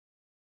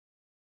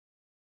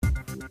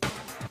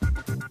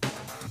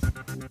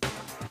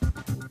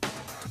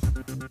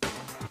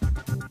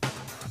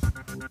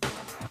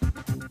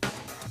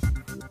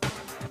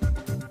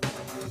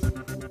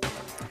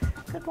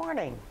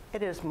morning.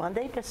 It is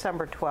Monday,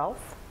 December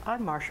 12th.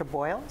 I'm Marcia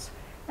Boyles,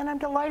 and I'm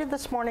delighted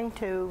this morning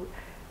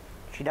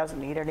she doesn't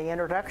need any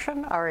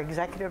introduction, our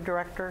Executive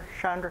Director,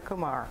 Chandra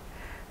Kumar.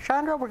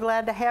 Chandra, we're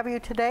glad to have you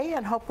today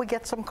and hope we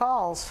get some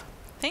calls.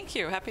 Thank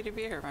you. Happy to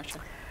be here,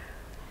 Marcia.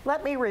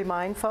 Let me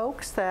remind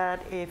folks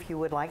that if you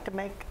would like to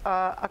make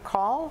a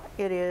call,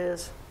 it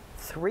is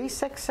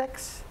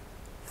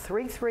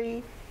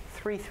 366-3333.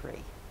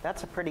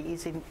 That's a pretty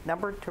easy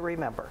number to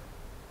remember.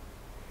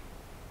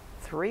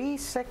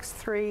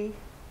 363-3333.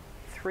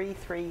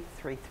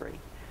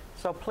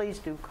 So please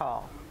do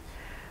call.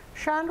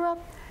 Chandra,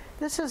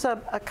 this is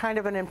a kind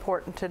of an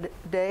important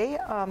day.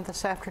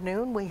 This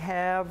afternoon we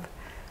have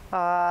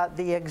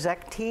the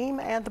exec team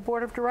and the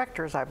board of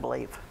directors, I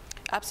believe.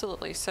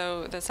 Absolutely.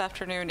 So this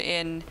afternoon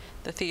in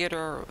the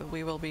theater,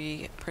 we will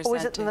be presenting. Oh,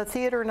 is it in the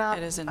theater, not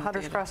it is in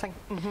Hunters the theater. Crossing?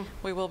 Mm-hmm.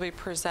 We will be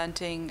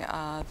presenting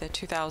the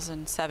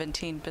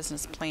 2017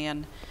 business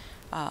plan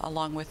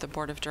along with the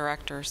board of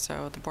directors.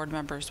 So the board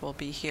members will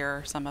be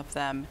here, some of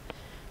them,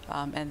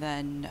 and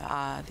then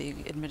the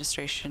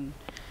administration,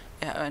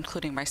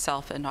 including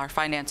myself and our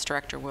finance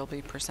director, will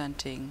be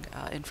presenting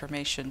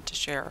information to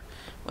share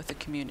with the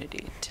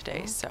community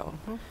today. So,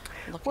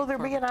 will there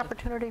be an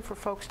opportunity for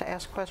folks to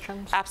ask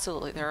questions?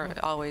 Absolutely, there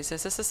always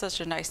is. This is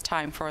such a nice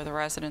time for the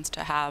residents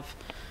to have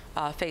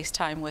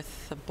FaceTime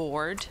with the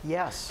board.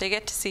 Yes. They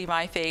get to see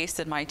my face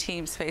and my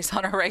team's face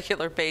on a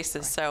regular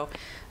basis, so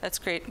that's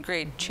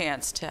great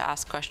chance to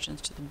ask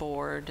questions to the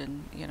board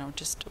and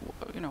just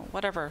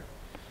whatever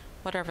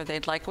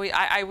they'd like.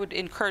 I would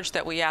encourage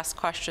that we ask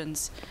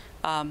questions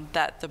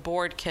that the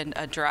board can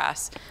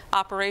address.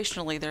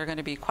 Operationally, there are going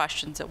to be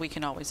questions that we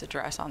can always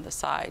address on the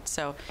side.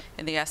 So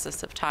in the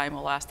essence of time,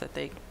 we'll ask that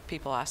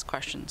people ask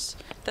questions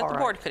that the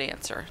board could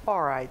answer.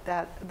 All right,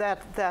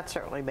 that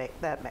certainly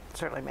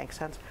makes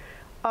sense.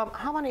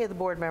 How many of the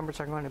board members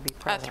are going to be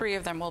present? 3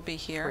 of them will be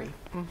here.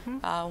 3.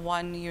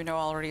 One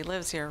already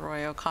lives here,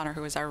 Roy O'Connor,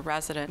 who is our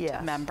resident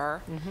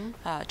member.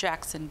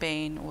 Jackson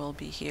Bain will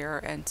be here,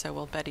 and so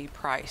will Betty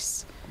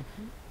Price.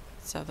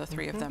 So the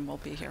 3 of them will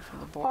be here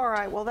from the board. All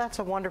right. Well, that's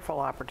a wonderful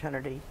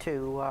opportunity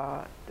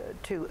to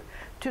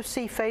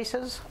see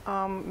faces.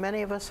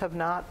 Many of us have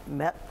not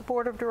met the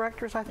board of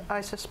directors,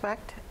 I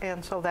suspect,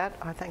 and so that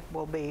I think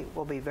will be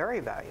very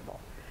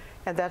valuable.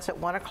 And that's at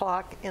 1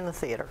 o'clock in the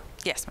theater.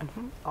 Yes,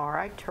 ma'am. All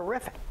right.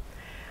 Terrific.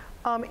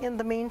 In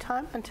the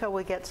meantime, until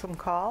we get some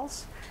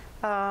calls,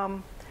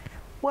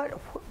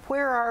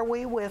 where are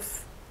we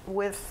with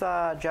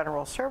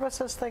general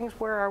services things?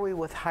 Where are we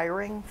with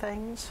hiring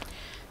things?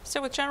 So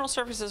with general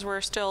services,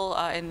 we're still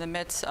in the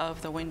midst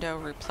of the window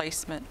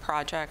replacement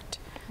project.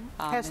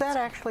 Has that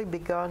actually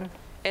begun?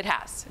 It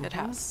has. It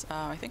has.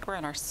 I think we're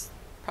in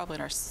probably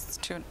in our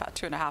about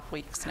 2.5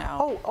 weeks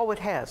now. Oh, it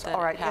has.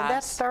 All right, and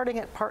that's starting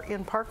at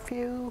in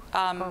Parkview,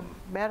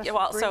 Madison.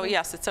 Well, so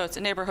yes, it's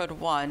neighborhood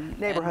 1.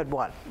 Neighborhood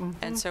 1.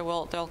 And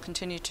so they'll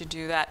continue to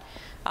do that.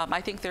 I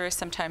think there is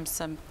sometimes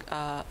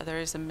there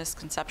is a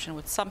misconception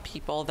with some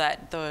people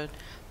that the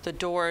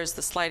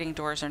sliding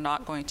doors are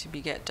not going to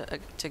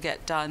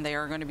get done. They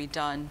are going to be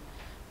done.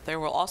 They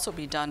will also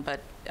be done, but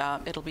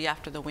it'll be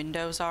after the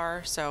windows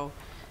are. So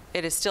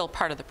it is still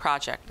part of the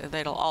project.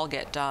 It'll all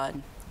get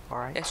done. All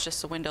right. It's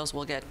just the windows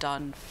will get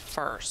done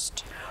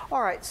first.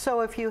 All right.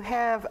 So if you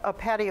have a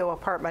patio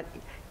apartment,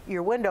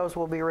 your windows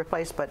will be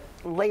replaced, but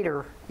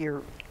later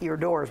your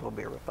doors will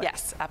be replaced.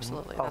 Yes,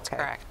 absolutely. That's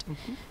correct.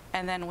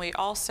 And then we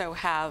also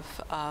have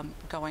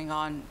going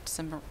on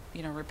some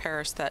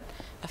repairs that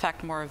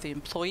affect more of the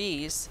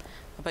employees,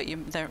 but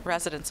the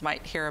residents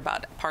might hear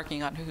about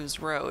parking on whose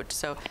road.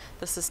 So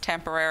this is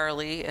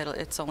temporarily.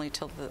 It's only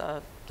till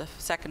the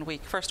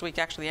first week,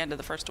 actually the end of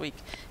the first week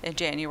in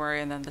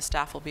January, and then the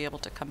staff will be able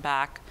to come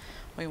back.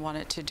 We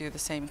wanted to do the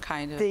same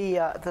kind of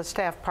the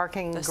staff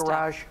parking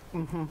garage.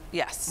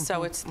 Yes.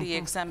 So it's the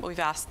exempt. We've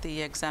asked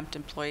the exempt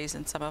employees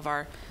and some of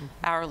our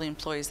hourly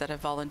employees that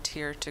have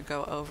volunteered to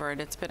go over, and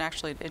it's been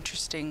actually an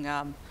interesting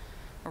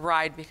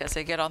ride because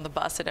they get on the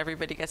bus and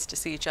everybody gets to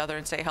see each other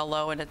and say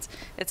hello, and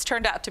it's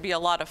turned out to be a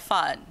lot of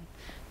fun.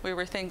 We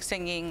were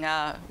singing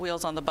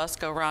 "Wheels on the Bus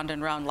Go Round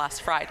and Round"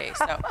 last Friday,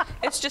 so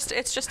it's just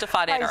a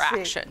fun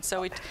interaction.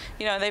 So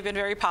they've been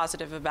very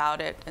positive about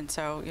it, and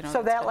so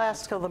So that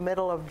lasts till the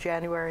middle of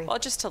January. Well,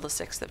 just till the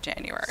 6th of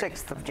January.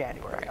 6th of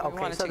January. Right.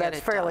 Okay, so that's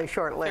fairly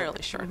short-lived.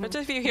 Fairly short, but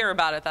if you hear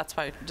about it, that's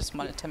why I just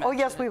wanted to mention. Oh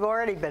yes, we've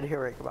already been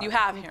hearing about it. You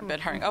have been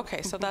hearing.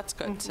 Okay, so that's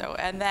good. So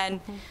and then,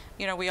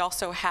 we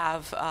also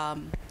have.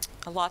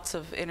 Lots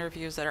of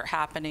interviews that are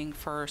happening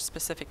for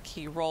specific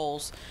key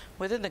roles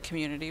within the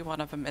community. One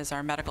of them is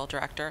our medical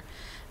director.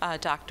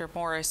 Dr.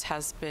 Morris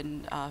has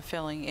been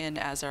filling in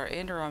as our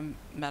interim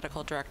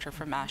medical director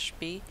from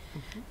Ashby,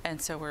 and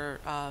so we're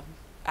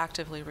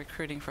actively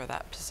recruiting for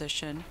that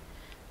position.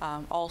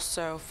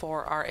 Also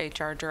for our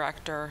HR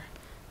director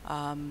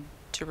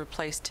to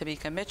replace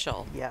Tamika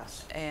Mitchell.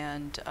 Yes.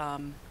 And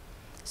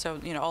so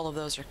all of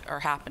those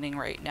are happening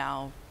right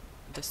now.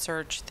 The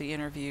search, the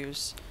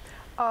interviews.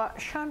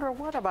 Chandra,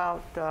 what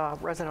about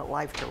resident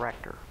life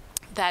director?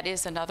 That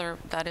is another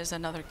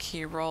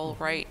key role.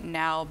 Right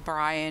now,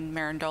 Brian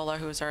Marandola,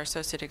 who is our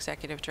Associate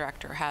Executive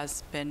Director,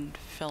 has been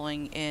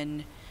filling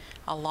in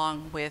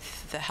along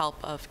with the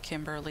help of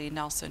Kimberly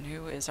Nelson,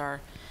 who is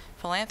our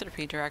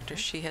Philanthropy Director.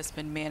 She has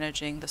been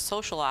managing the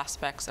social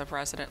aspects of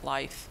resident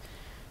life,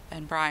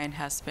 and Brian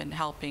has been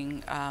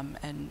helping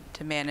and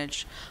to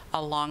manage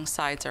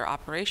alongside our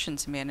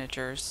operations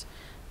managers,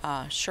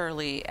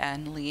 Shirley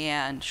and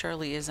Leanne.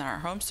 Shirley is in our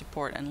home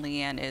support, and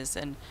Leanne is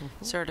in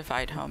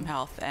certified home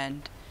health.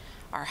 And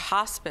our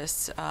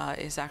hospice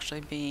is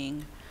actually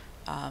being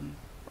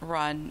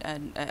run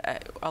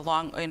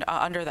and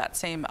under that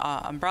same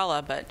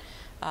umbrella, but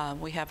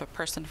we have a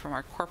person from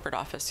our corporate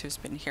office who's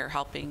been here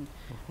helping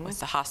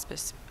with the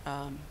hospice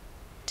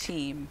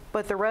team.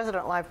 But the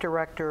resident life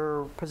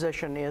director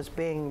position is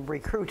being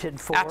recruited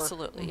for.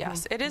 Absolutely,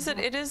 yes. It is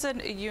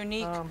a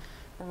unique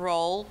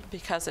role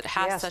because it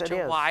has such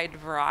a wide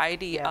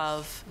variety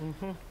of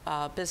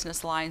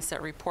business lines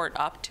that report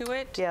up to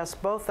it. Yes,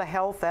 both the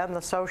health and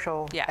the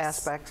social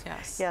aspects.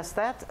 Yes,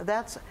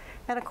 that's,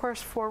 and of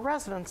course for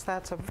residents,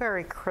 that's a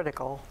very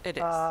critical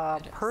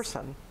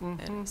person.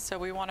 It is. So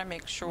we want to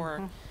make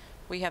sure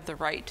we have the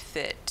right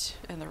fit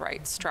and the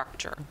right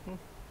structure.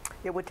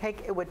 It would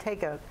take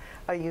a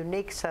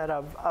unique set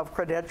of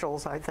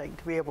credentials, I think,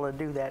 to be able to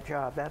do that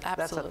job.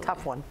 That's a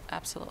tough one.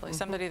 Absolutely.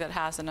 Somebody that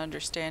has an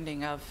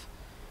understanding of,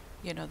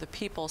 the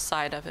people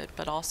side of it,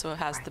 but also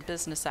has the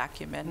business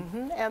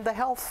acumen. And the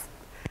health,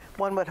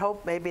 one would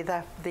hope maybe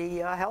the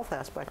health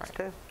aspects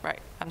too. Right,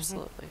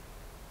 absolutely.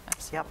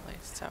 Absolutely.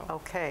 Yep. So.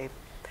 Okay.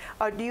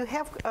 Do you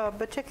have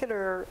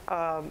particular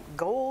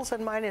goals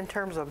in mind in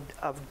terms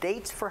of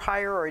dates for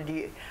hire, or do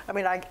you? I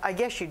mean, I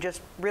guess you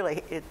just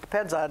really, it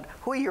depends on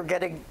who you're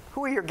getting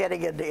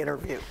in to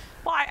interview.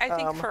 Well, I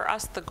think for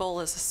us the goal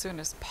is as soon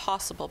as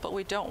possible, but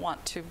we don't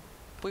want to.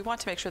 We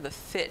want to make sure the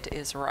fit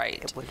is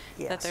right,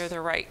 that they're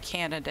the right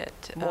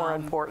candidate. More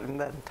important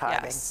than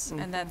timing. Yes,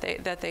 and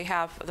that they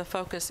have, the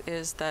focus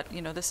is that,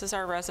 this is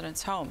our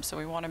residents' home, so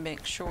we want to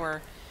make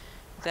sure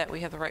that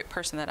we have the right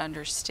person that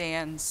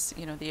understands,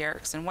 the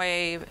Erickson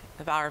way,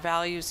 our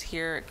values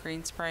here at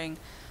Green Spring,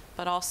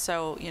 but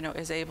also,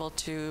 is able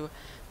to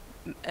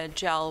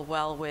gel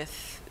well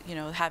with,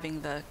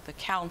 having the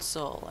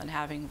council and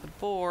having the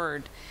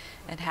board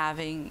and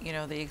having,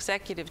 the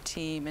executive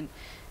team.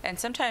 And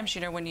sometimes,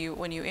 when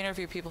you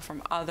interview people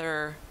from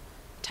other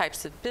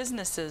types of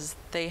businesses,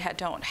 they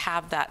don't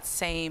have that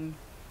same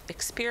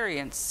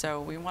experience. So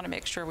we want to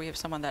make sure we have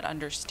someone that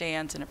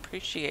understands and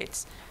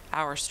appreciates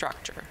our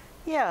structure.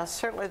 Yeah,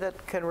 certainly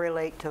that can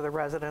relate to the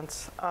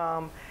residents.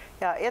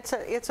 Yeah, it's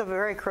a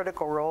very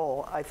critical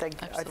role. I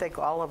think Absolutely. I think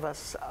all of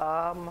us,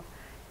 all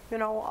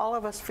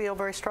of us feel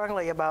very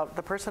strongly about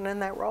the person in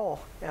that role,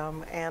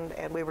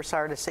 and we were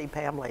sorry to see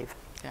Pam leave.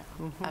 Yeah,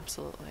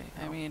 absolutely.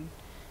 I mean,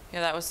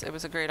 it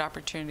was a great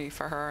opportunity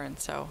for her, and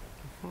so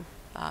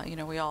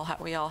we all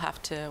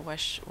have to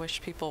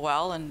wish people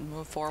well and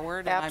move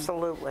forward. And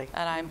Absolutely.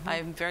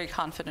 I'm very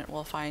confident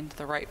we'll find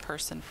the right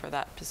person for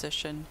that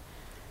position.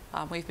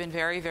 We've been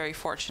very, very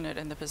fortunate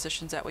in the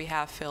positions that we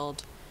have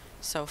filled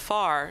so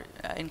far,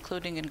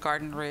 including in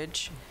Garden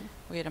Ridge.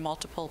 We had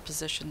multiple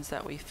positions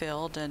that we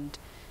filled, and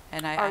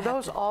are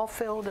those all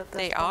filled at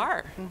this point? They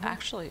are,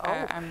 actually.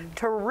 Oh,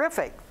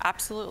 terrific.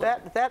 Absolutely.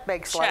 That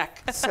makes life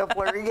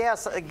simpler.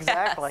 Yes,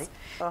 exactly.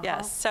 Yes.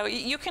 Yes. So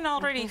you can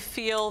already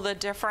feel the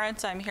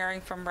difference I'm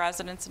hearing from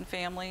residents and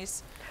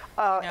families.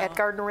 At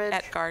Garden Ridge?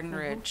 At Garden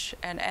Ridge.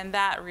 And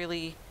that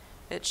really,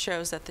 it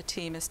shows that the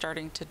team is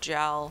starting to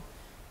gel.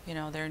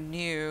 They're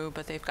new,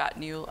 but they've got a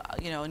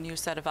new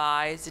set of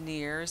eyes and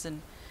ears.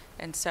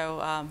 And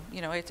so,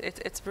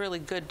 it's really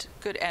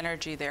good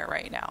energy there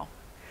right now.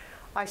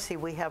 I see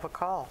we have a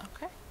call.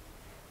 Okay.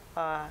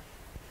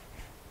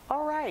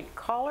 All right,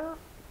 caller.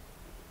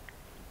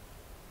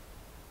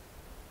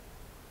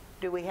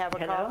 Do we have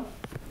a call?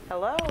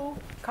 Hello?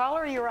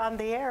 Caller, you're on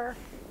the air.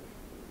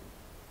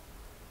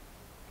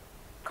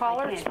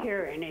 Caller? I can't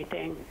hear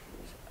anything.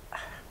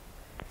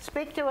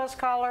 Speak to us,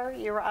 caller.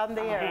 You're on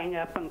the air. I'll hang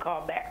up and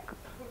call back.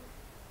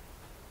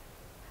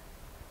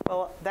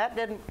 Well, that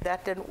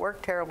didn't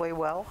work terribly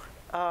well.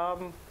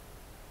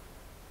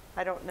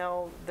 I don't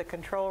know. The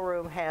control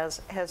room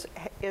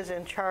is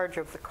in charge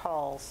of the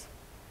calls,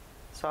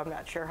 so I'm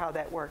not sure how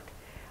that worked.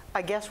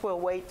 I guess we'll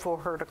wait for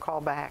her to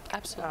call back.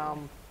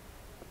 Absolutely.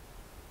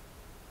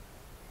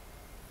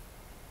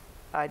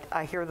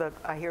 I hear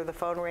the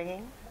phone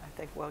ringing. I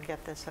think we'll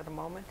get this in a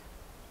moment.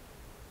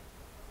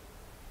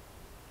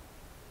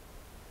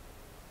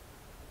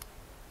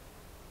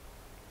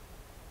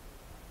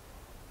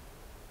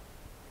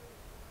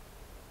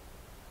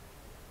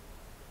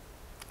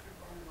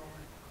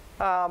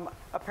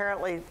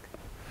 Apparently,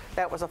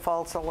 that was a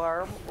false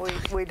alarm.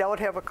 We don't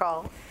have a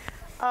call.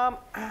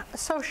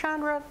 So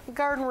Chandra,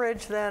 Garden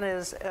Ridge then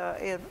is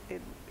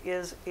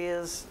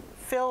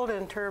filled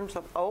in terms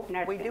of. Oh,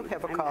 Nothing. We do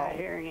have a I'm call. not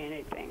hearing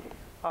anything.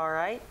 All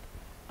right,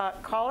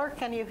 caller,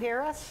 can you hear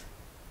us?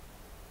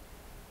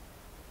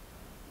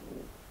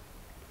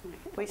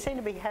 We seem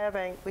to be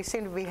having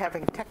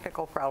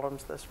technical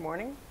problems this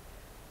morning.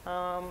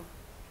 Caller,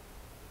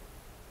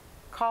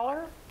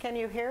 can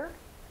you hear?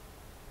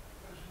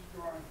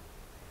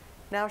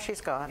 Now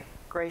she's gone.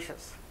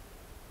 Gracious.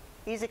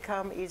 Easy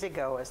come, easy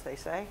go, as they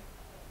say.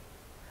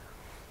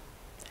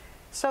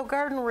 So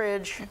Garden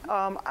Ridge,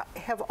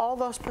 have all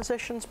those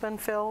positions been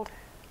filled?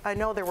 I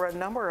know there were a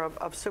number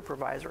of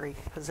supervisory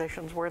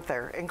positions, weren't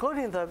there,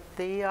 including the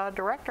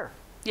director.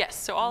 Yes,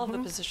 so all of the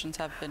positions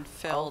have been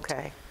filled.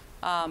 Okay.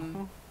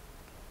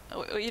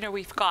 You know,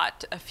 we've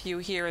got a few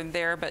here and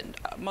there, but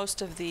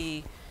most of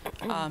the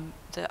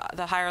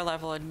higher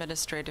level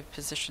administrative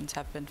positions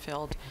have been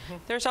filled.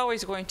 There's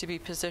always going to be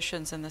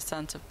positions in the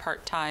sense of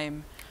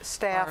part-time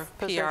Staff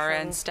or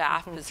PRN positions.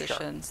 staff Sure,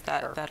 positions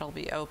that'll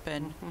be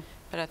open.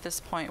 But at this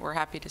point, we're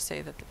happy to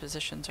say that the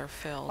positions are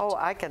filled. Oh,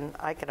 I can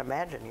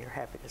imagine you're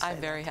happy to say I'm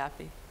very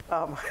happy.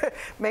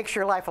 Makes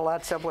your life a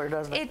lot simpler,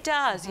 doesn't it? It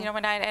does, you know,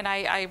 and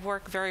I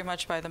work very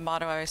much by the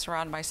motto, I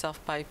surround myself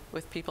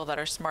with people that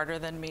are smarter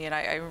than me, and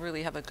I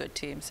really have a good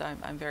team, so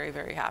I'm very,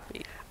 very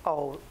happy.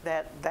 Oh,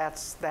 that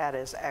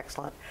is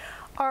excellent.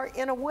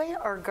 In a way,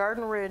 are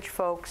Garden Ridge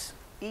folks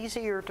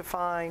easier to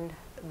find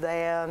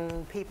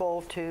than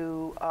people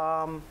to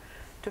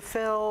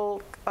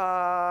fill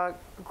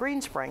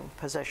Green Spring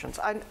positions?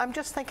 I'm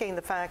just thinking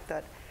the fact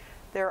that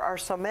there are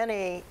so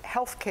many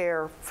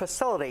healthcare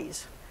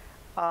facilities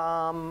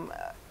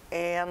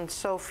and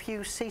so few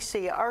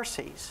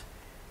CCRCs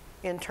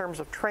in terms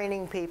of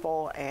training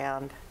people,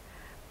 and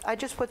I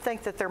just would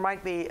think that there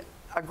might be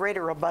a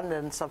greater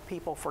abundance of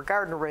people for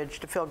Garden Ridge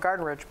to fill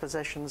Garden Ridge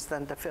positions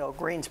than to fill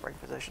Green Spring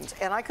positions,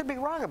 and I could be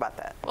wrong about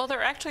that. Well,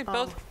 they're actually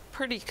both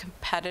pretty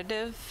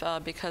competitive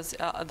because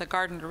the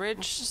Garden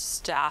Ridge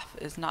staff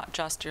is not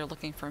just you're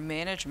looking for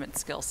management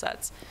skill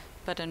sets,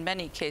 but in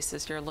many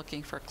cases you're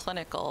looking for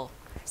clinical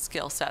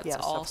skill sets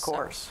also. Yes, of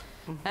course.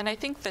 And I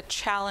think the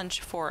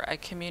challenge for a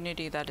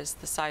community that is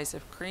the size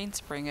of Green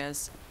Spring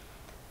is,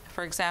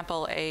 for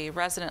example, a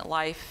resident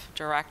life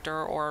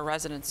director or a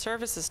resident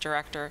services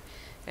director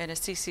in a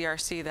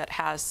CCRC that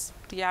has,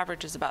 the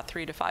average is about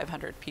 300 to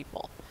 500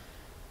 people,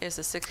 is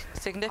a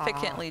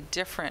significantly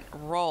different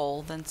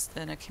role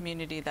than a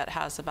community that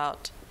has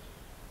about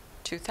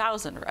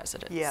 2,000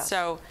 residents. Yes.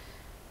 So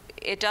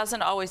it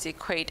doesn't always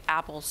equate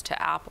apples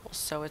to apples.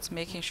 So it's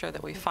making sure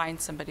that we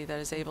find somebody that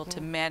is able to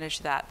manage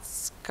that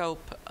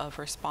scope of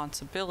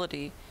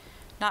responsibility,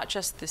 not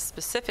just the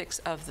specifics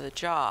of the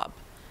job,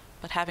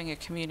 but having a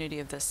community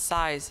of this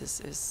size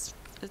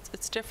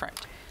it's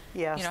different.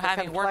 Yes, you know, the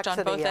having worked on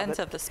both complexity of ends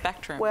it. of the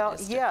spectrum. Well,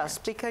 is yes,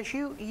 different. because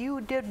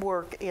you did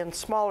work in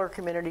smaller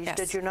communities, Yes,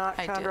 did you not,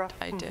 Chandra?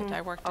 I did.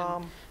 I worked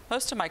in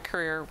most of my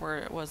career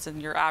was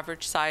in your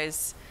average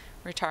size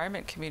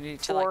retirement community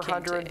till I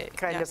came to 400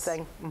 kind of yes.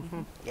 thing.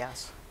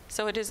 Yes.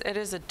 So it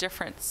is a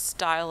different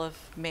style of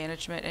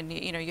management, and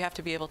you know you have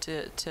to be able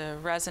to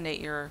resonate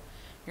your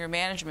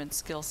management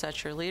skill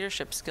sets, your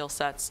leadership skill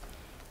sets,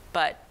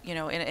 but you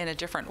know in a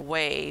different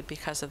way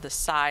because of the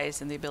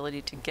size and the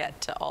ability to get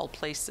to all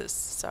places.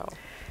 So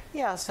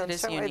Yes, and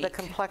is certainly the unique.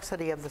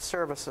 complexity of the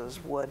services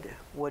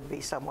would be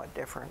somewhat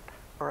different,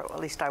 or at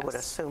least I would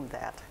Yes. assume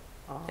that.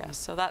 yes,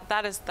 so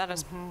that is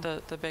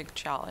the big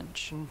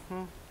challenge.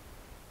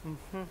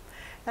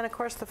 And of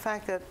course, the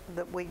fact that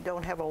we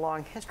don't have a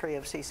long history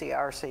of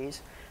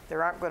CCRCs,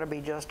 there aren't going to be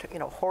just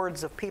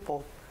hordes of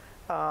people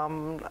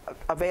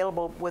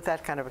available with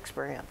that kind of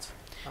experience.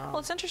 Well,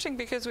 it's interesting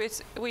because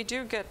we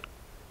do get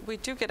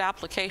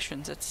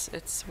applications.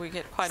 We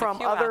get quite From a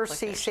few other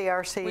applications.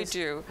 CCRCs? We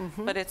do,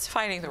 but it's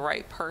finding the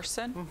right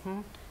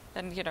person,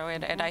 and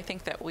and I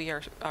think that we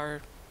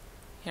are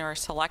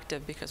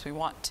selective because we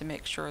want to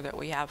make sure that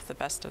we have the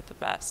best of the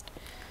best.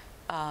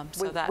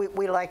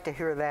 We like to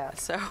hear that.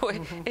 So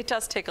it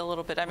does take a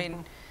little bit. I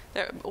mean,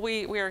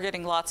 we are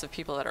getting lots of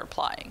people that are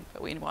applying,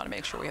 but we want to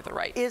make sure we have the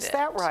right Is fit.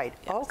 that right?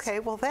 Yes. Okay,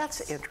 well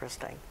that's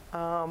interesting.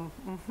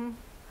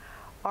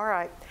 All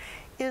right.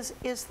 Is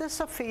this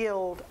a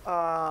field,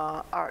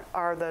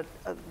 are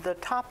the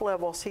top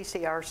level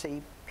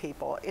CCRC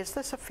people, is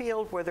this a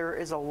field where there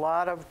is a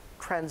lot of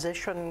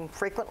transition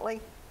frequently?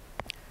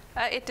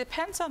 It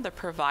depends on the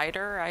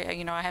provider.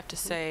 I have to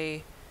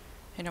say,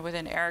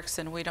 within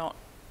Erickson, we don't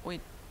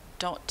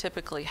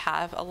typically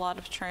have a lot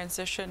of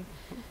transition.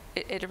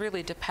 It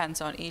really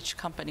depends on each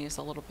company is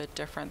a little bit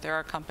different. There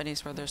are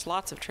companies where there's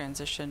lots of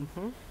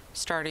transition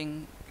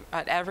starting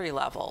at every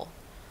level.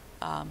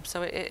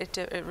 So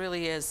it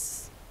really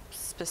is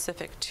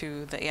specific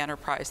to the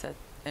enterprise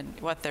and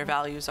what their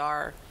values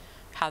are,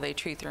 how they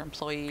treat their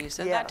employees.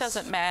 And that Yes.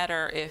 doesn't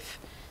matter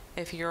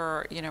if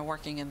you're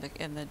working in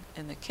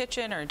the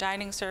kitchen or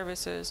dining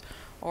services,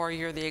 or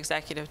you're the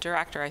executive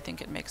director. I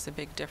think it makes a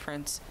big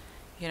difference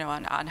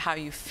on how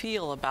you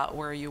feel about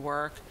where you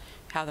work,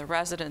 how the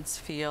residents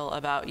feel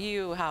about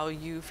you, how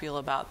you feel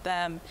about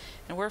them.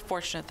 And we're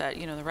fortunate that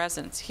the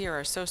residents here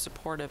are so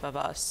supportive of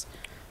us,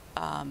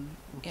 and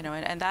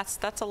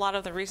that's a lot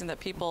of the reason that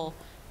people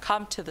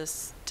come to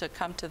this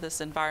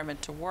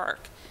environment to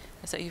work,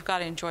 is that you've got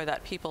to enjoy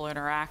that people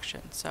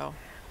interaction. So.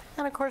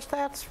 And of course,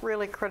 that's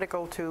really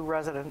critical to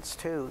residents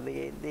too,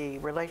 the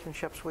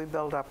relationships we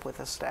build up with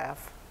the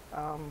staff.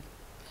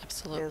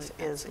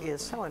 Absolutely.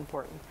 is so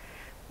important.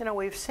 You know,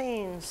 we've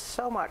seen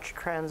so much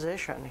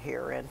transition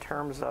here in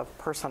terms of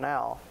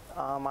personnel.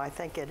 I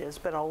think it has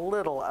been a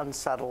little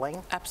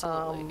unsettling.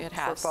 Absolutely, it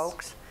has. For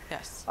folks.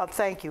 Yes.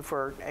 Thank you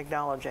for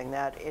acknowledging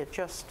that. It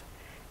just,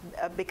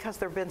 because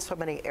there have been so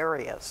many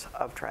areas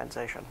of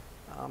transition,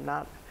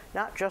 not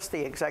just the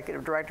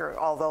executive director,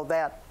 although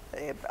that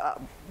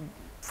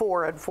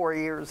 4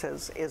 years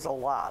is a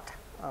lot.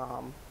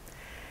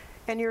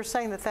 And you're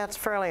saying that that's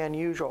fairly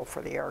unusual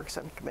for the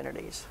Erickson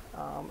communities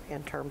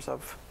in terms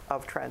of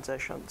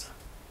transitions.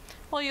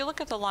 Well, you look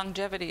at the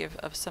longevity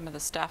of some of the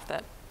staff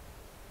that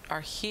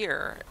are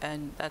here,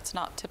 and that's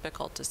not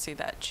typical to see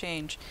that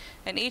change.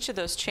 And each of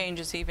those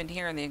changes, even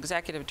here in the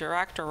executive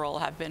director role,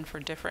 have been for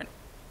different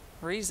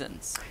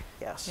reasons.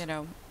 Yes. You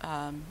know,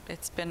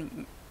 it's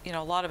been, you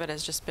know, a lot of it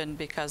has just been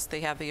because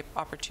they have the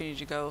opportunity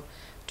to go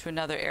to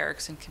another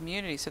Erickson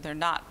community, so they're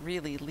not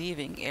really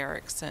leaving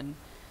Erickson,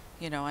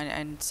 you know,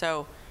 and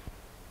so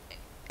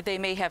they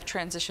may have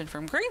transitioned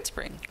from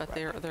Greenspring, but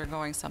right. they're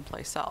going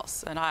someplace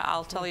else. And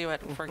I'll tell you,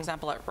 for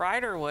example, at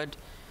Riderwood,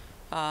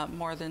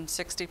 more than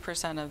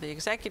 60% of the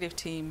executive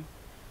team,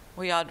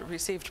 we had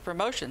received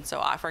promotion.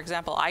 So, for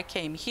example, I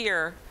came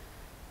here,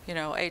 you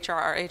know,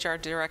 our HR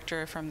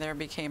director from there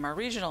became our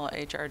regional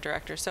HR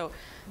director. So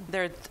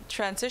their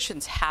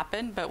transitions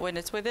happen, but when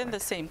it's within right. the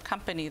same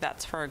company,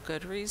 that's for a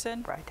good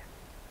reason. Right.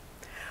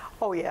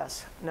 Oh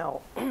yes,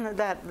 no,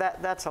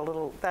 that's a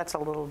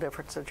little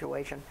different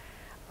situation.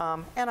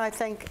 And I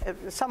think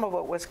some of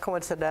it was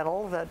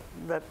coincidental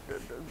that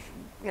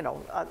you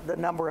know, the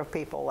number of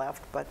people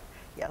left, but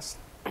yes,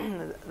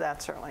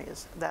 that certainly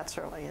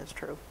is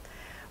true.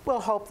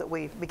 We'll hope that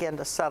we begin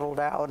to settle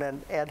down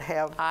and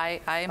have. I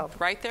am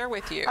right there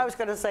with you. I was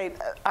going to say,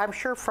 I'm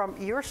sure from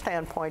your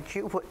standpoint,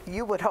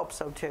 you would hope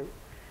so too.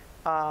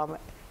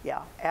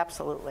 Yeah,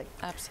 absolutely.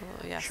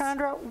 Absolutely, yes.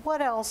 Chandra,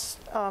 what else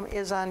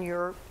is on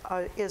your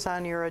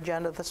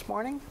agenda this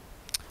morning?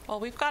 Well,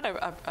 we've got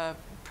a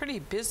pretty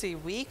busy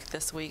week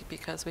this week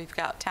because we've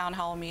got town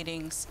hall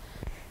meetings,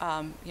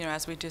 you know,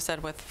 as we just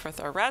said with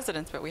our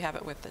residents, but we have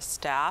it with the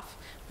staff,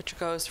 which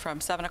goes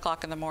from 7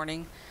 o'clock in the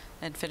morning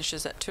and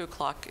finishes at 2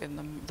 o'clock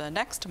in the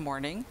next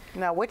morning.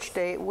 Now, which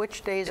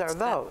days are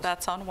those?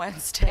 That's on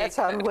Wednesday. That's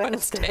on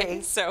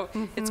Wednesday. So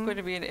it's going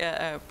to be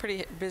a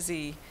pretty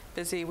busy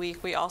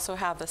week. We also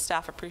have the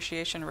staff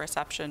appreciation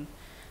reception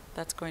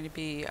that's going to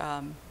be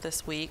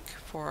this week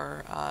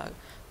for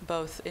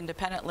both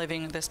independent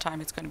living. This time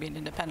it's going to be in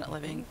independent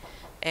living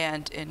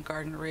and in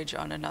Garden Ridge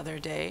on another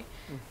day.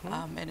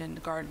 And in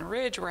Garden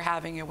Ridge, we're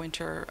having a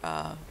winter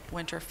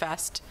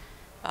fest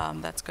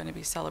that's going to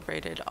be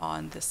celebrated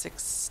on the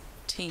 16th.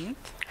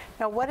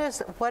 Now, what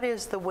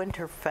is the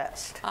Winter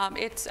Fest?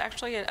 It's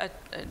actually a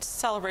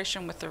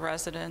celebration with the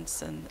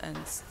residents and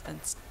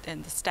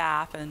the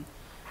staff, and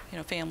you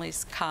know,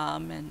 families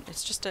come, and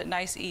it's just a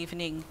nice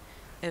evening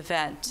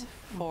event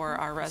for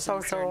our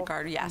residents there in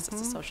Garden. Yes,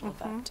 it's a social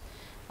event.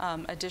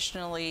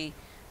 Additionally,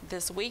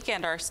 this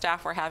weekend our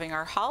staff are having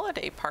our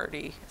holiday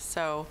party,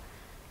 so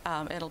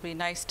it'll be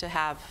nice to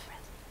have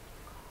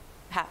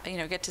you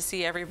know, get to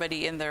see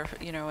everybody in their,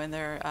 you know, in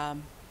their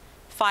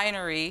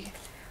finery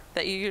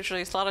that you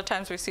usually, a lot of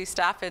times we see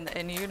staff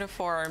in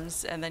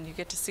uniforms, and then you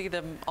get to see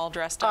them all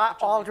dressed up.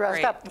 All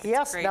dressed up.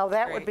 Yes, great, now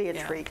that would be a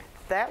yeah. treat.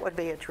 That would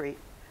be a treat.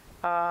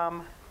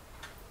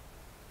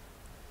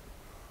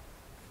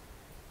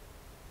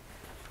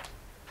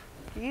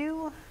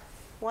 You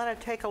want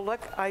to take a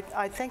look?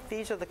 I think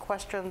these are the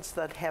questions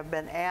that have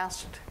been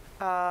asked,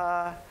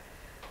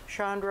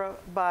 Chandra,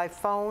 by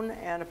phone,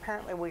 and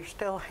apparently we're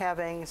still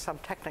having some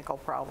technical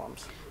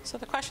problems. So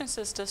the question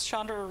says, does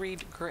Chandra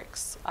read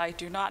GRICS? I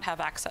do not have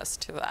access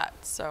to that,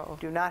 so.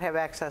 Do not have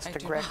access to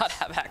GRICS. I do not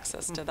have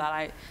access to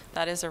that.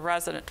 That is a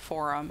resident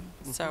forum,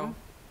 so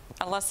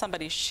unless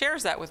somebody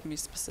shares that with me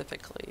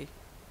specifically,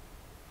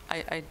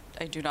 I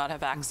do not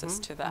have access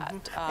to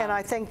that. And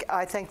I think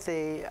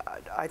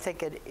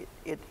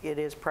it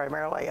is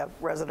primarily a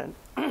resident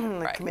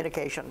right.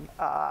 communication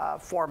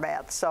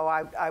format. So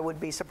I would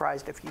be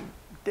surprised if you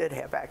did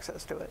have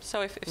access to it.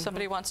 So if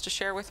somebody wants to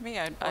share with me,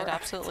 I'd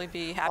absolutely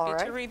be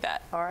happy to read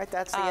that. All right,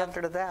 that's the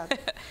answer to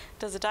that.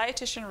 Does a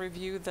dietitian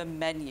review the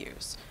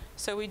menus?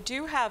 So we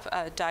do have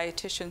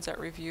dietitians that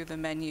review the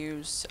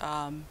menus.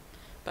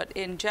 But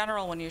in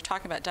general, when you're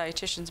talking about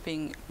dietitians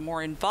being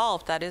more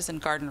involved, that is in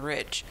Garden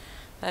Ridge.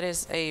 That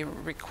is a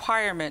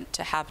requirement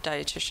to have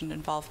dietitian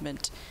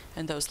involvement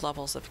in those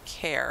levels of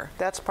care.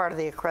 That's part of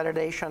the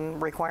accreditation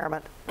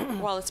requirement?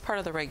 Well, it's part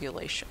of the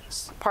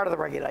regulations. Part of the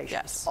regulations?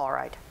 Yes. All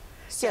right.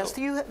 So yes,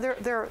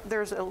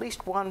 there's at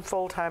least one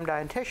full-time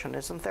dietitian,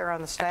 isn't there,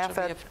 on the staff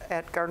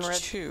at Garden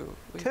Ridge? Two.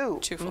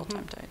 Two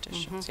full-time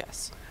dietitians,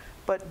 yes.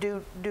 But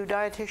do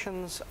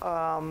dietitians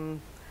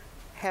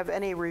have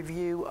any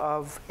review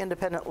of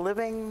independent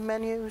living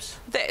menus?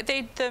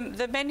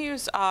 The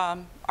menus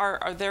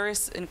there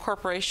is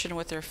incorporation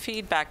with their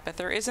feedback, but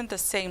there isn't the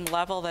same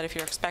level that if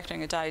you're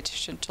expecting a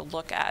dietitian to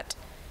look at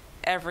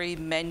every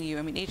menu.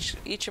 I mean,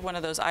 each one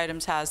of those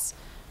items has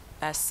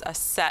a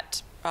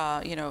set,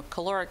 you know,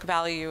 caloric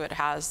value. It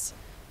has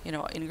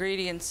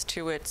ingredients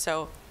to it.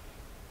 So,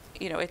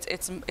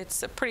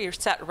 it's a pretty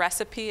set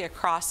recipe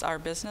across our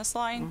business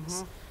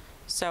lines.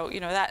 So,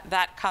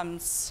 that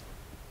comes,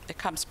 it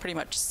comes pretty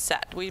much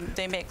set.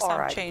 They make All some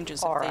right.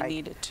 changes All if right. they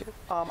needed to.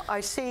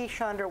 I see,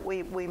 Chandra,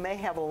 we may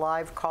have a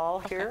live call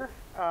here.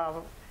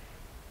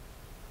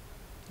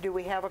 Do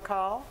we have a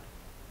call?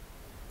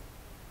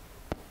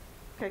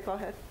 Okay, go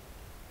ahead.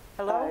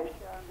 Hello? Hi,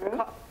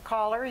 Chandra.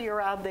 Caller,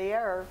 you're on the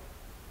air.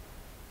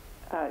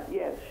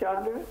 Yes,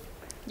 Chandra.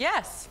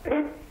 Yes.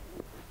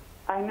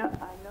 I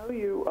know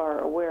you are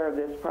aware of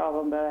this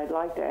problem, but I'd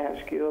like to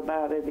ask you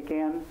about it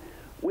again.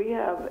 We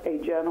have a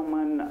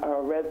gentleman,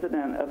 a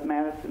resident of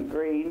Madison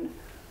Green,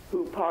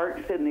 who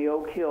parks in the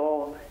Oak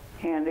Hill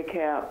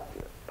handicap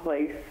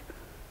place.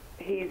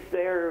 He's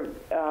there.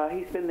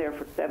 He's been there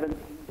for 17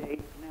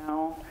 days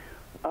now.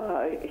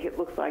 It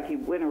looks like he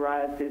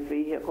winterized his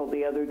vehicle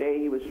the other day.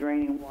 He was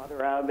draining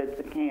water out of it. It's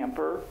a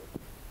camper,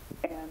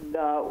 and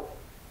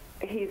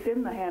he's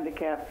in the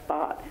handicap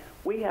spot.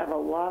 We have a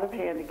lot of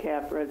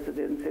handicapped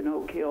residents in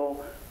Oak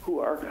Hill who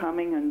are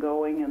coming and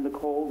going in the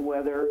cold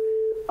weather.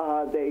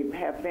 They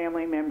have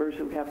family members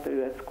who have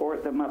to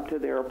escort them up to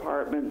their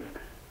apartments.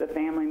 The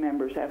family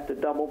members have to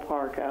double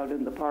park out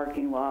in the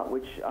parking lot,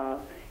 which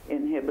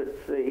inhibits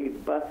the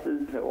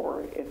buses,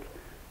 or if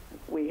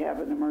we have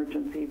an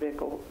emergency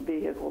vehicle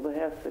that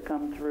has to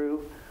come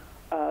through.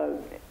 I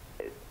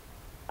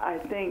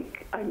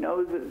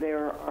know that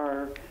there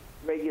are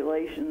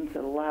regulations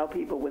that allow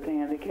people with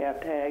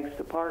handicap tags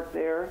to park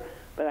there,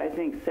 but I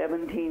think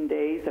 17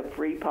 days of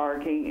free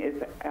parking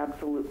is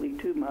absolutely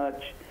too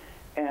much,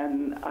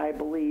 and I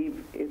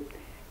believe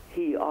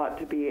he ought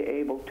to be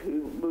able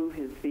to move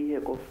his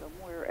vehicle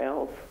somewhere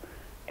else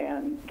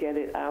and get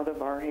it out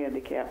of our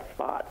handicap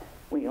spot.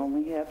 We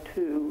only have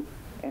 2,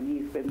 and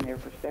he's been there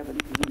for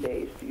 17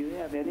 days. Do you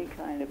have any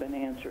kind of an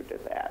answer to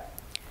that?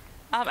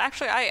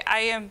 Actually,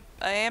 I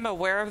am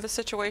aware of the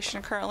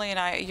situation currently,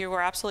 and you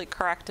were absolutely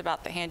correct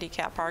about the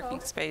handicap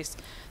parking space,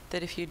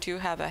 that if you do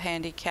have a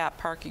handicap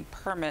parking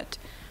permit,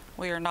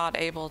 we are not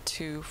able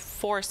to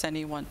force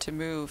anyone to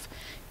move.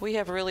 We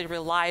have really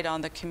relied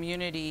on the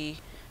community,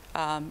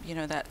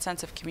 that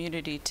sense of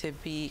community to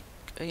be,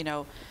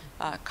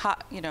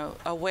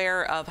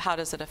 aware of how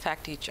does it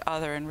affect each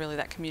other, and really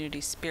that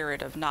community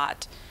spirit of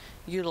not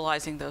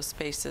utilizing those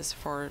spaces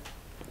for,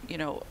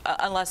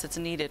 unless it's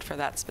needed for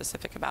that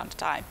specific amount of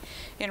time.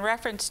 In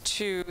reference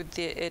to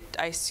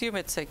I assume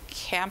it's a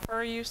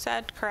camper, you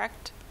said,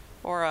 correct?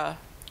 Or a...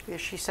 Yeah,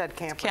 she said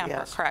camper, Camper,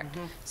 yes. correct.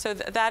 So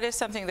that is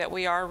something that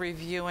we are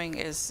reviewing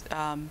is,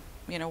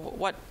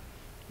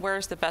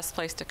 where's the best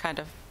place to kind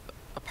of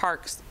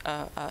park,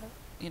 a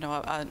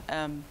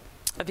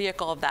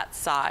vehicle of that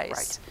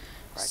size.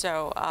 Right.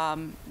 So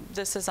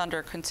this is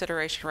under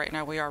consideration right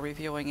now. We are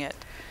reviewing it.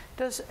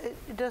 Does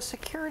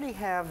security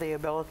have the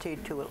ability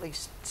to at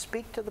least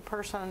speak to the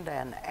person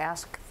and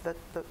ask that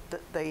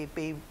they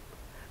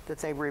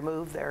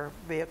remove their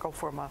vehicle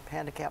from a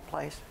handicap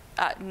place?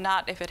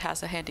 Not if it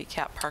has a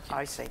handicap parking.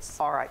 I see.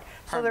 All right.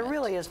 So there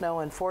really is no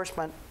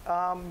enforcement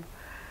power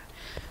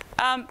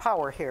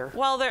here.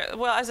 Well,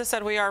 as I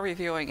said, we are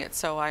reviewing it,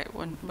 so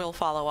we'll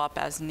follow up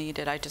as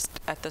needed. I just,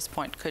 at this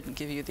point, couldn't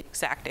give you the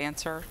exact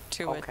answer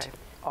to it.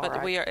 All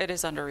but right. it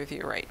is under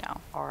review right now.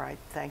 All right.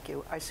 Thank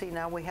you. I see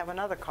now we have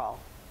another call.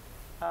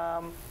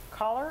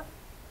 Caller,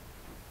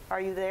 are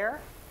you there?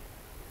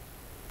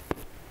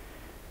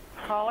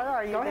 Caller,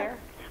 are you there?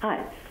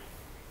 Hi.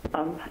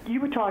 You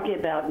were talking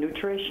about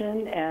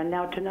nutrition, and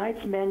now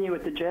tonight's menu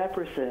at the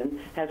Jefferson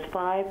has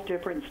 5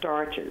 different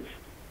starches.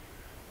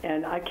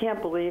 And I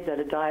can't believe that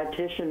a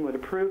dietitian would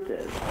approve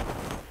this.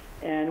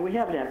 And we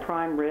haven't had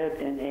prime rib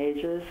in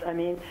ages. I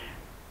mean,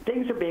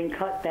 things are being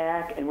cut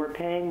back, and we're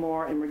paying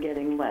more, and we're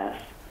getting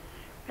less.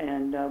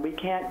 And we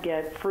can't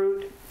get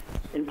fruit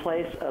in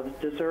place of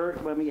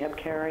dessert when we have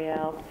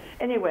carry-out.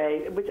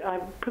 Anyway,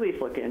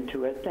 please look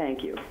into it.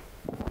 Thank you.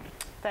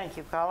 Thank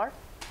you, caller.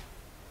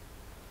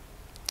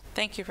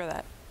 Thank you for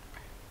that.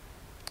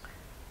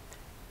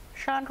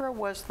 Chandra,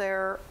 was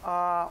there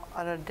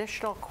an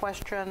additional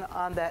question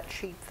on that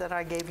sheet that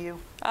I gave you?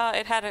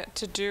 It had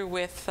to do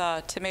with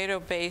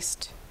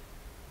tomato-based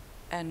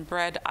and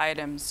bread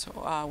items,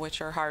 which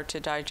are hard to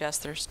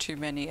digest. There's too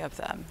many of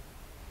them.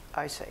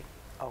 I see.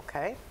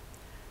 Okay.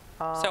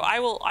 So I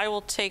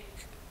will take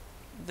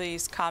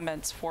these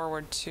comments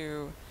forward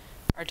to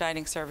our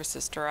dining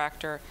services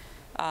director.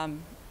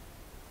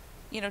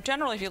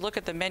 Generally, if you look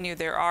at the menu,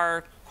 there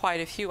are quite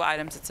a few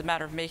items. It's a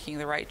matter of making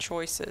the right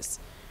choices.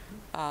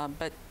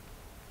 But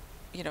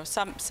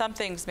some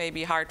things may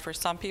be hard for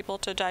some people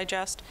to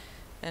digest,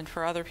 and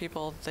for other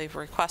people, they've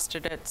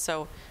requested it.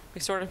 So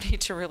we sort of need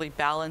to really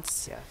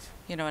balance, Yes.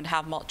 And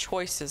have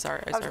choices is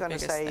our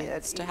biggest thing.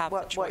 Is to have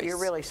the choice. What you're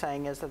really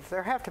saying is that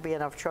there have to be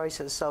enough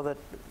choices so that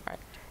Right.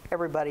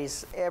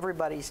 everybody's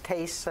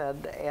tastes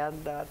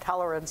and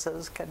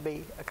tolerances can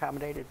be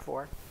accommodated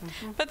for.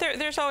 But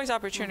there's always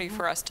opportunity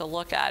for us to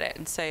look at it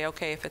and say,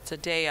 okay, if it's a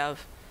day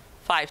of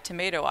 5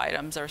 tomato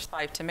items or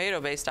 5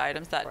 tomato-based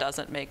items, that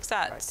doesn't make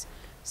sense. Right.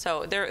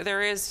 So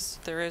there is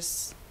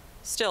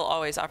still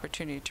always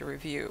opportunity to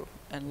review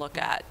and look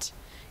at.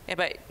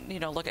 But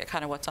look at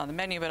kind of what's on the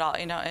menu. But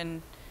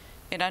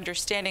and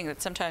understanding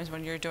that sometimes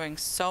when you're doing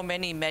so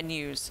many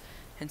menus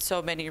and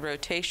so many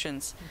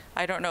rotations,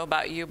 I don't know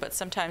about you, but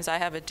sometimes I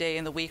have a day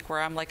in the week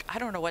where I'm like, I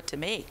don't know what to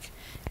make,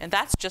 and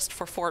that's just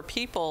for 4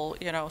 people,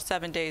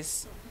 7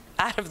 days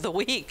out of the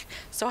week.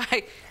 So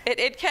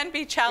it can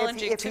be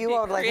challenging. If you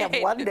only have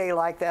one day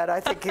like that,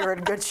 I think you're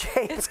in good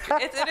shape.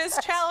 It is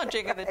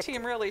challenging, and the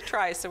team really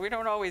tries. So we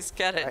don't always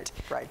get it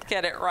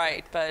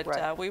right,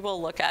 but we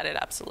will look at it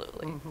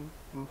absolutely.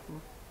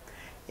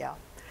 Yeah.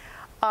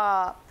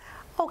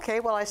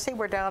 Okay. Well, I see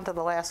we're down to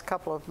the last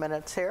couple of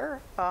minutes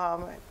here.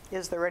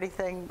 Is there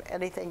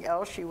anything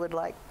else you would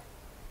like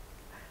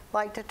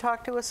to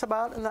talk to us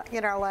about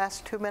in our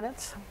last 2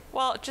 minutes?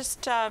 Well,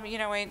 just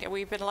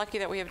we've been lucky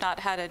that we have not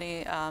had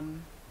any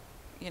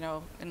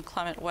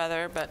inclement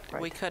weather, but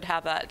we could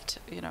have that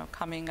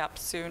coming up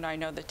soon. I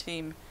know the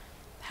team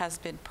has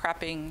been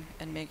prepping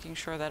and making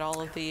sure that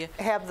all of the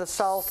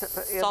salt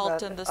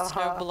and the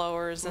snow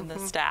blowers and the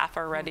staff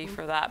are ready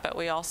for that. But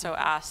we also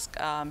ask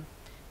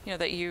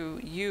that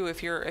you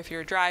if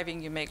you're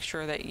driving, you make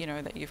sure that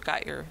that you've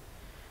got your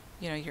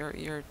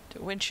your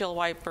windshield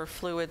wiper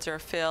fluids are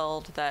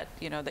filled, that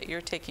that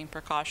you're taking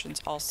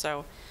precautions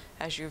also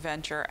as you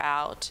venture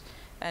out.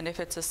 And if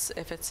it's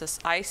this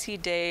icy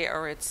day,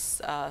 or it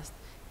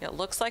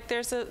looks like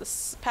there's a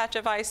patch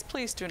of ice,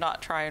 please do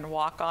not try and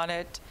walk on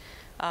it.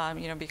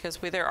 Because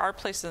there are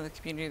places in the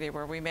community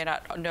where we may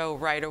not know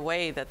right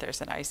away that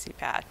there's an icy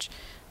patch.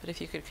 But if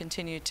you could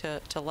continue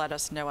to let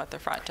us know at the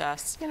front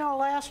desk.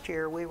 Last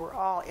year we were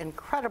all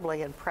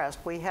incredibly impressed.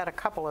 We had a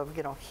couple of,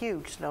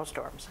 huge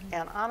snowstorms.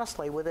 And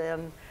honestly,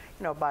 within,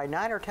 by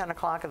 9 or 10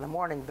 o'clock in the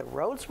morning, the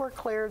roads were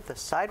cleared, the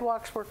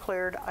sidewalks were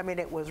cleared. I mean,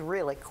 it was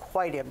really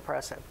quite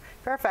impressive.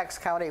 Fairfax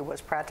County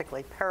was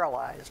practically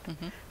paralyzed.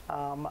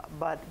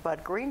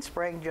 But Green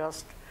Spring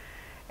just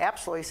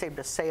absolutely seemed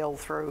to sail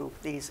through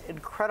these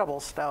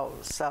incredible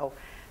snows. So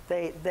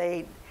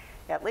they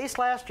at least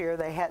last year,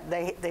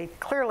 they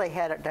clearly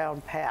had it down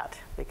pat,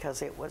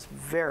 because it was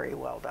very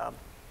well done.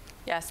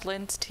 Yes,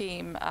 Lynn's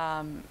team,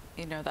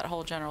 that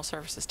whole general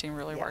services team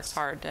really works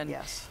hard. And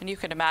you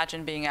can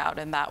imagine being out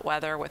in that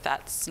weather with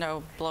that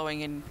snow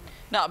blowing and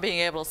not being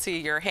able to see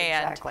your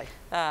hand. Exactly.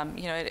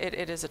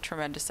 It is a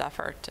tremendous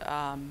effort.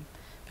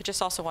 But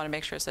just also want to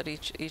make sure that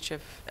each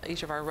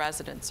of our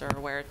residents are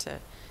aware to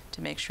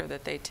make sure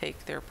that they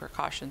take their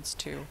precautions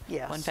too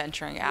when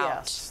venturing out.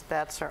 Yes,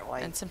 that's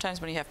certainly. And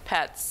sometimes when you have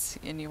pets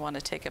and you want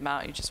to take them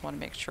out, you just want to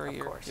make sure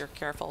you're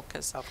careful,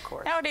 because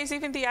nowadays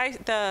even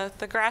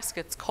the grass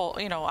gets cold,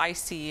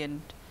 icy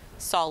and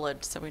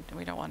solid, so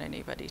we don't want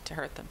anybody to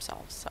hurt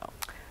themselves. So.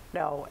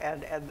 No,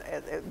 and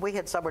we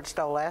had so much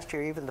snow last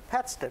year, even the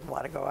pets didn't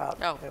want to go out.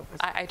 Oh,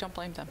 I don't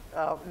blame them.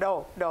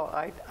 No,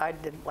 I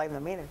didn't blame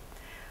them either.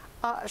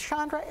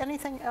 Chandra,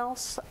 anything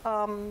else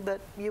that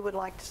you would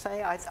like to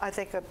say? I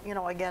think,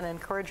 again,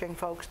 encouraging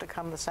folks to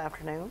come this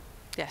afternoon.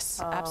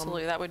 Yes,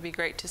 absolutely. That would be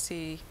great to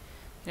see,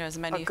 as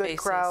many a good faces.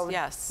 Crowd.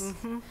 Yes.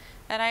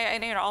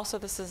 And also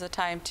this is a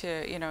time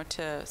to,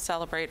 to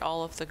celebrate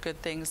all of the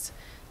good things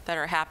that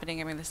are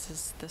happening. I mean,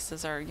 this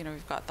is our,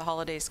 we've got the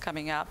holidays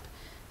coming up.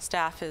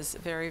 Staff is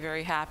very,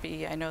 very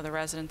happy. I know the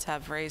residents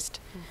have raised,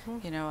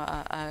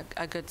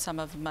 a good sum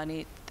of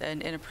money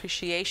in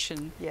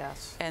appreciation.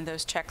 Yes. And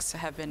those checks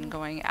have been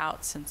going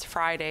out since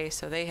Friday,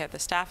 so the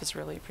staff is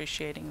really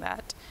appreciating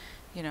that,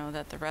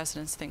 that the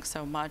residents think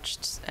so much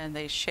and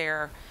they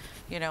share,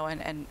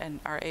 and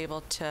are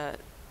able to,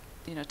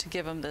 to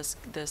give them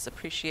this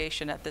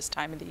appreciation at this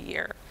time of the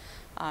year.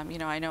 I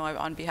know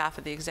on behalf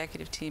of the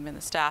executive team and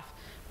the staff,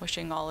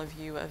 wishing all of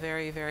you a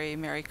very, very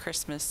Merry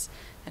Christmas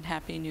and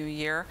Happy New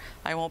Year.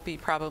 I won't be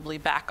probably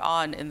back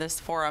on in this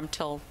forum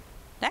till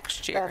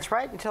next year. That's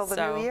right, until the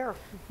new year.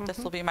 This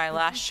will be my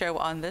last show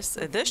on this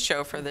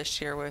show for this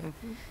year.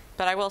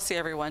 But I will see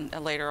everyone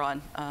later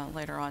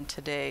on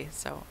today.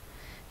 So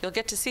you'll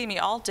get to see me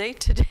all day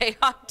today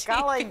on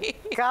TV.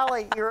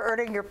 Golly, you're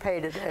earning your pay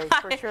today,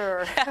 for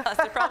sure. Yes,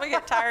 they probably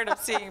get tired of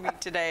seeing me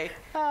today.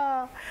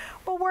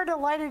 Well, we're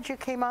delighted you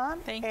came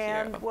on. Thank you.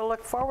 And we'll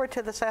look forward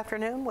to this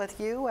afternoon with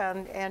you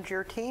and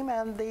your team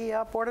and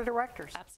the Board of Directors. Absolutely.